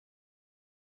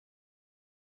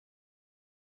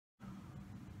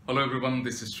Hello everyone,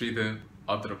 this is Sridhar,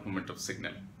 author of Moment of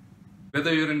Signal.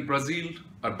 Whether you're in Brazil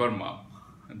or Burma,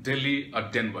 Delhi or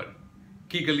Denver,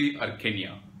 Kigali or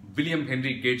Kenya, William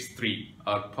Henry Gates III,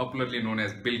 or popularly known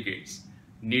as Bill Gates,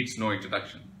 needs no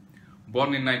introduction.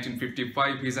 Born in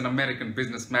 1955, he is an American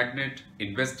business magnate,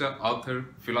 investor, author,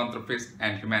 philanthropist,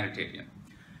 and humanitarian.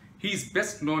 He is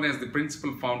best known as the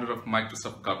principal founder of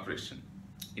Microsoft Corporation.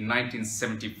 In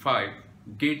 1975,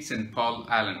 Gates and Paul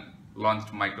Allen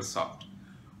launched Microsoft,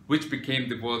 which became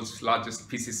the world's largest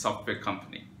PC software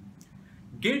company.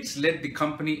 Gates led the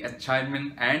company as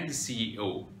chairman and the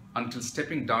CEO until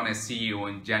stepping down as CEO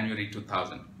in January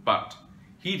 2000, but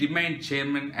he remained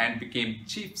chairman and became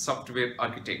chief software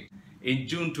architect. In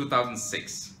June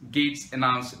 2006, Gates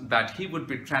announced that he would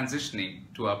be transitioning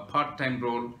to a part-time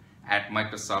role at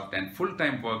Microsoft and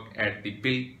full-time work at the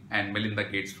Bill and Melinda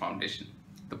Gates Foundation,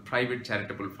 the private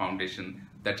charitable foundation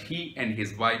that he and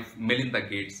his wife Melinda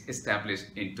Gates established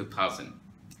in 2000.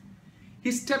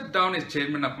 He stepped down as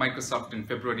chairman of Microsoft in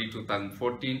February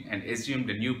 2014 and assumed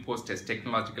a new post as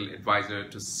technological advisor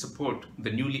to support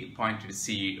the newly appointed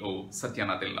CEO Satya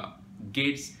Nadella.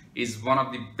 Gates is one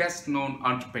of the best-known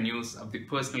entrepreneurs of the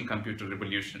personal computer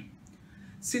revolution.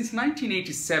 Since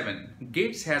 1987,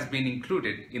 Gates has been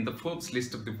included in the Forbes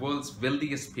list of the world's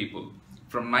wealthiest people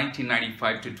from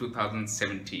 1995 to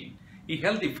 2017. He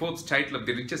held the Forbes title of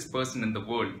the richest person in the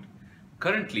world.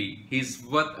 Currently, he is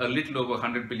worth a little over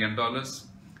 $100 billion.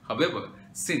 However,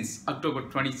 since October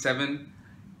 27,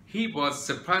 he was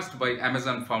surpassed by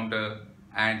Amazon founder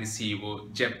and the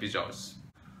CEO Jeff Bezos.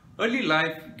 Early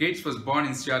life, Gates was born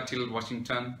in Seattle,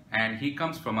 Washington, and he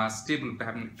comes from a stable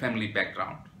family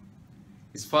background.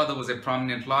 His father was a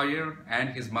prominent lawyer, and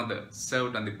his mother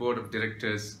served on the board of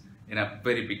directors in a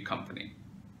very big company.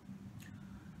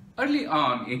 Early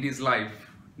on in his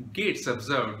life, Gates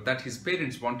observed that his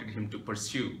parents wanted him to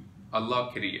pursue a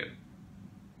law career.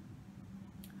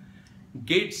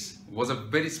 Gates was a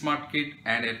very smart kid,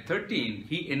 and at 13,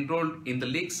 he enrolled in the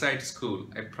Lakeside School,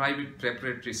 a private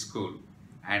preparatory school,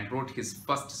 and wrote his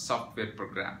first software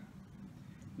program.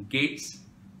 Gates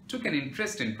took an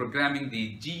interest in programming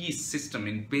the GE system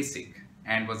in BASIC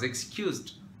and was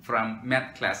excused from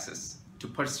math classes to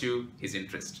pursue his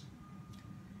interest.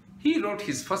 He wrote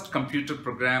his first computer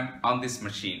program on this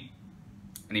machine,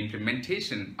 an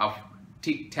implementation of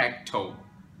tic-tac-toe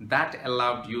that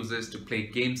allowed users to play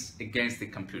games against the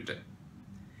computer.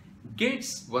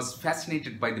 Gates was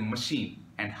fascinated by the machine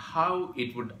and how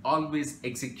it would always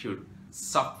execute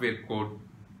software code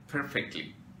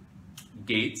perfectly.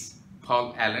 Gates,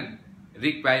 Paul Allen,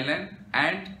 Rick Wayland,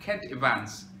 and Kent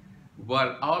Evans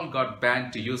all got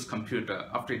banned to use computer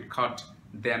after it caught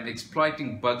them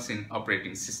exploiting bugs in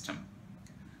operating system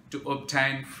to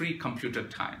obtain free computer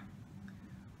time.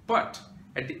 But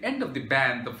at the end of the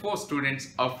ban, the 4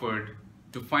 students offered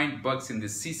to find bugs in the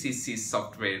CCC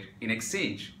software in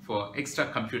exchange for extra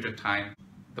computer time.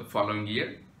 The following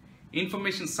year,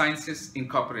 Information Sciences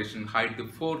Incorporation hired the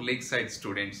 4 Lakeside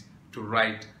students to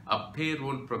write a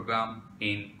payroll program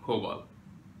in COBOL,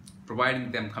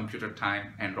 providing them computer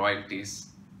time and royalties.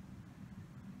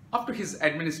 After his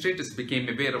administrators became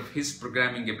aware of his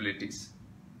programming abilities,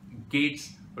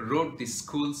 Gates wrote the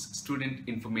school's student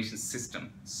information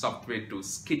system software to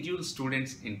schedule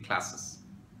students in classes.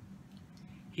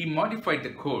 He modified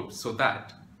the code so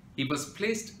that he was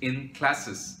placed in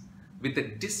classes with a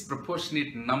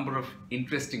disproportionate number of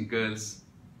interesting girls.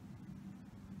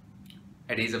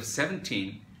 At the age of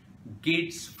 17,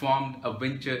 Gates formed a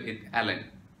venture with Allen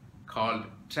called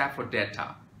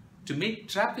Trafodata to make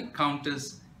traffic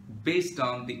counters based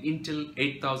on the Intel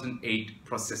 8008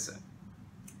 processor.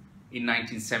 In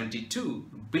 1972,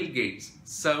 Bill Gates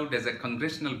served as a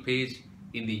congressional page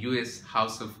in the US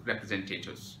House of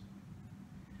Representatives.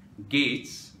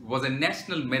 Gates was a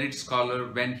National Merit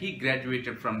Scholar when he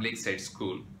graduated from Lakeside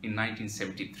School in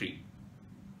 1973.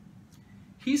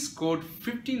 He scored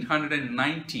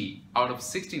 1,590 out of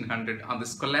 1,600 on the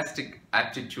Scholastic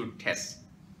Aptitude Test,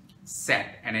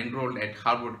 SAT, and enrolled at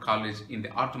Harvard College in the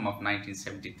autumn of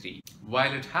 1973.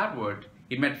 While at Harvard,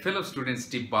 he met fellow student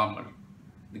Steve Ballmer.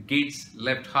 Gates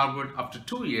left Harvard after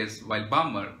 2 years, while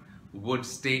Ballmer would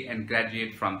stay and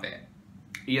graduate from there.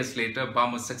 Years later,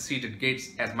 Ballmer succeeded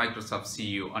Gates as Microsoft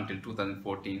CEO until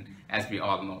 2014, as we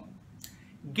all know.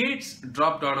 Gates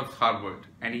dropped out of Harvard,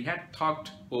 and he had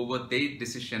talked over their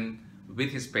decision with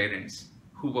his parents,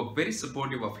 who were very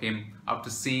supportive of him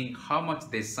after seeing how much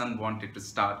their son wanted to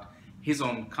start his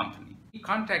own company. He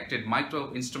contacted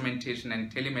Micro Instrumentation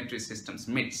and Telemetry Systems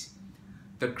MITS,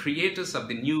 the creators of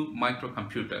the new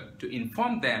microcomputer, to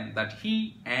inform them that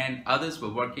he and others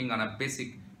were working on a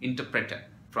basic interpreter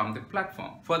for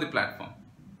the platform.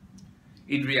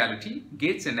 In reality,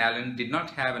 Gates and Allen did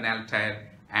not have an Altair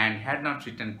and had not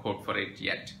written code for it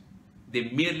yet. They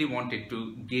merely wanted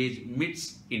to gauge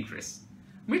MIT's interests.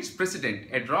 MIT's president,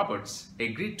 Ed Roberts,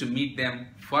 agreed to meet them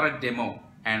for a demo,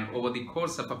 and over the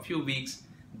course of a few weeks,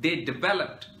 they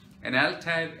developed an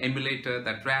Altair emulator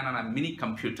that ran on a mini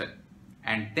computer,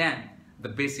 and then the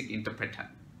basic interpreter.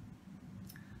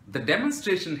 The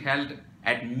demonstration held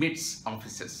at MIT's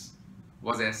offices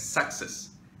was a success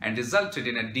and resulted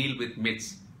in a deal with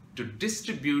MIT's to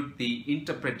distribute the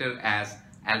interpreter as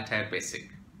Altair Basic.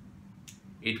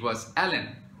 It was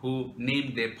Allen who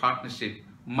named their partnership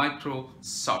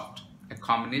Microsoft, a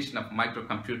combination of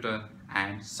microcomputer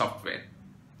and software.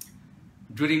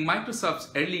 During Microsoft's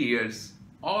early years,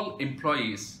 all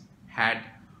employees had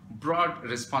broad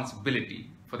responsibility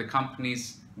for the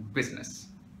company's business.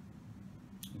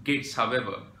 Gates,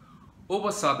 however,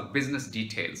 oversaw the business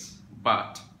details,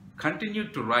 but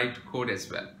continued to write code as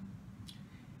well.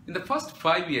 In the first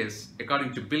 5 years,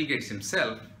 according to Bill Gates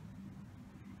himself,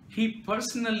 he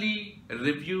personally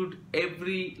reviewed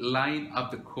every line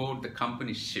of the code the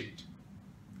company shipped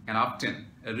and often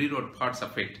rewrote parts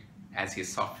of it as he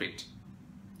saw fit.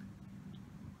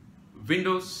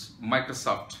 Windows,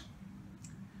 Microsoft.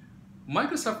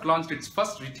 Microsoft launched its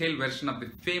first retail version of the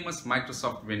famous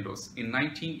Microsoft Windows in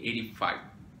 1985.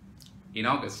 In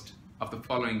August of the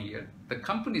following year, the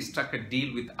company struck a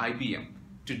deal with IBM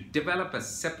to develop a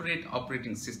separate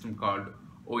operating system called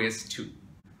OS/2.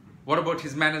 What about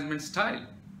his management style?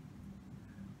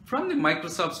 From the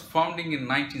Microsoft's founding in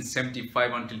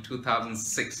 1975 until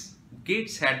 2006,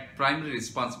 Gates had primary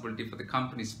responsibility for the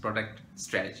company's product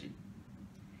strategy.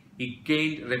 He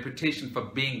gained a reputation for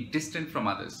being distant from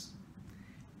others.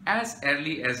 As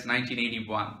early as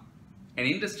 1981, an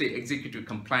industry executive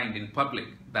complained in public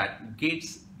that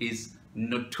Gates is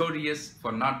notorious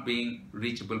for not being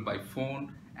reachable by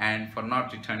phone and for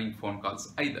not returning phone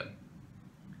calls either.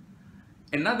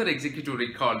 Another executive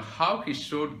recalled how he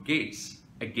showed Gates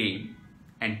a game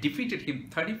and defeated him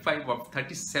 35 of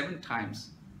 37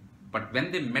 times. But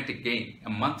when they met again a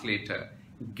month later,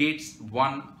 Gates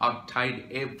won or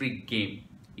tied every game.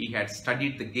 He had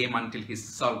studied the game until he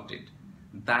solved it.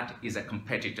 That is a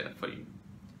competitor for you.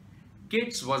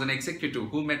 Gates was an executive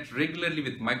who met regularly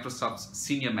with Microsoft's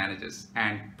senior managers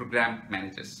and program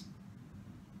managers.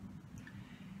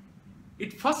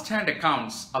 In first-hand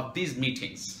accounts of these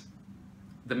meetings,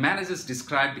 the managers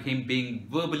described him being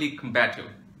verbally combative.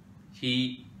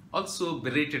 He also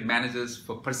berated managers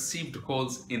for perceived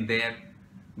holes in their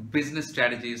business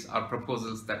strategies or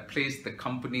proposals that placed the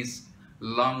company's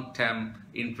long-term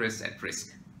interests at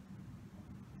risk.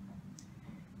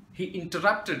 He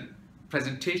interrupted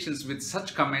presentations with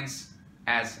such comments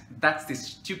as, "That's the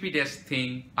stupidest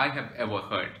thing I have ever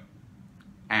heard,"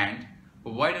 and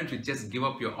 "Why don't you just give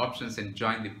up your options and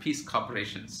join the peace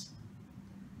corporations?"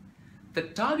 The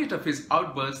target of his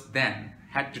outburst then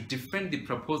had to defend the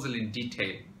proposal in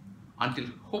detail until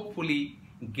hopefully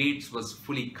Gates was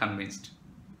fully convinced.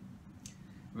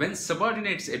 When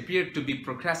subordinates appeared to be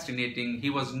procrastinating, he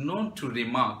was known to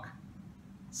remark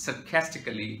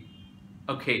sarcastically,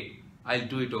 "Okay, I'll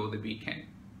do it over the weekend."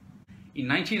 In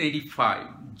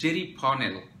 1985, Jerry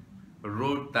Pournelle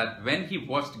wrote that when he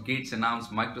watched Gates announce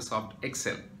Microsoft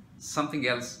Excel, something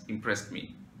else impressed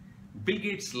me. Bill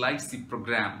Gates likes the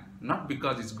program not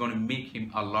because it's going to make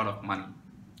him a lot of money,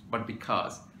 but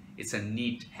because it's a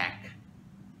neat hack.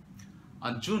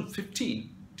 On June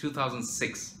 15,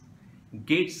 2006,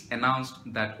 Gates announced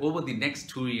that over the next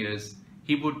 2 years,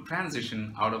 he would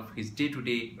transition out of his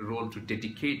day-to-day role to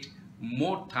dedicate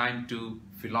more time to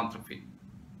philanthropy.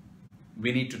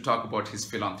 We need to talk about his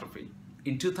philanthropy.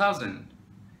 In 2000,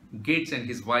 Gates and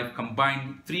his wife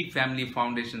combined 3 family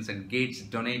foundations, and Gates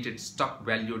donated stock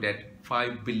valued at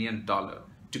 $5 billion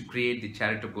to create the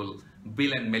charitable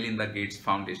Bill and Melinda Gates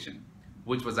Foundation,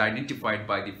 which was identified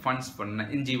by the Funds for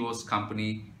NGOs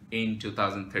company in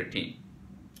 2013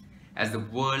 as the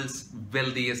world's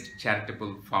wealthiest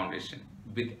charitable foundation,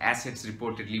 with assets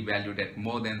reportedly valued at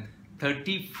more than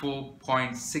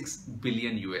 34.6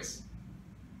 billion US.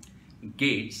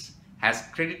 Gates has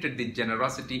credited the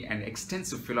generosity and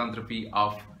extensive philanthropy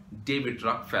of David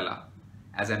Rockefeller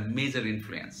as a major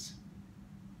influence.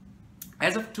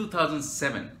 As of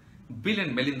 2007, Bill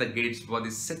and Melinda Gates were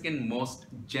the second most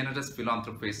generous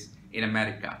philanthropists in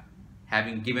America,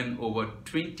 having given over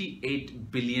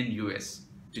 28 billion US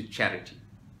to charity.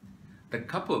 The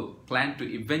couple planned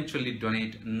to eventually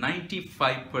donate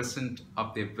 95%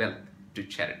 of their wealth to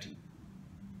charity.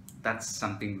 That's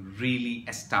something really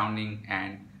astounding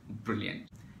and brilliant.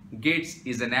 Gates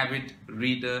is an avid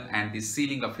reader, and the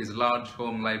ceiling of his large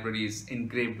home library is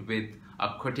engraved with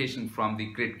a quotation from The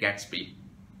Great Gatsby.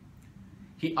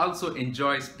 He also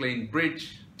enjoys playing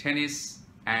bridge, tennis,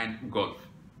 and golf.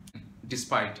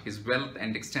 Despite his wealth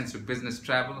and extensive business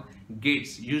travel,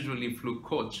 Gates usually flew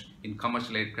coach in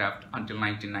commercial aircraft until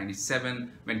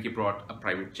 1997 when he bought a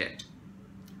private jet.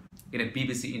 In a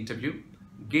BBC interview,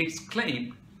 Gates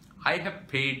claimed, "I have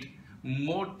paid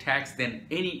more tax than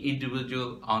any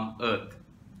individual on earth,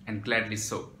 and gladly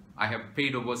so. I have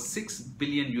paid over 6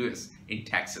 billion US in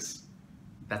taxes."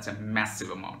 That's a massive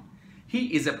amount.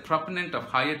 He is a proponent of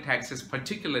higher taxes,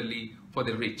 particularly for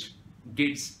the rich.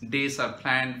 Gates' days are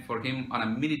planned for him on a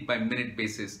minute-by-minute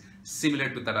basis, similar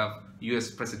to that of US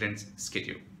President's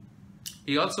schedule.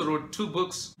 He also wrote 2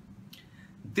 books.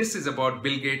 This is about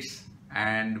Bill Gates,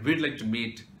 and we'd like to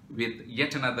meet with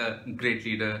yet another great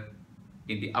leader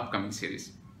in the upcoming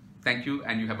series. Thank you,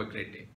 and you have a great day.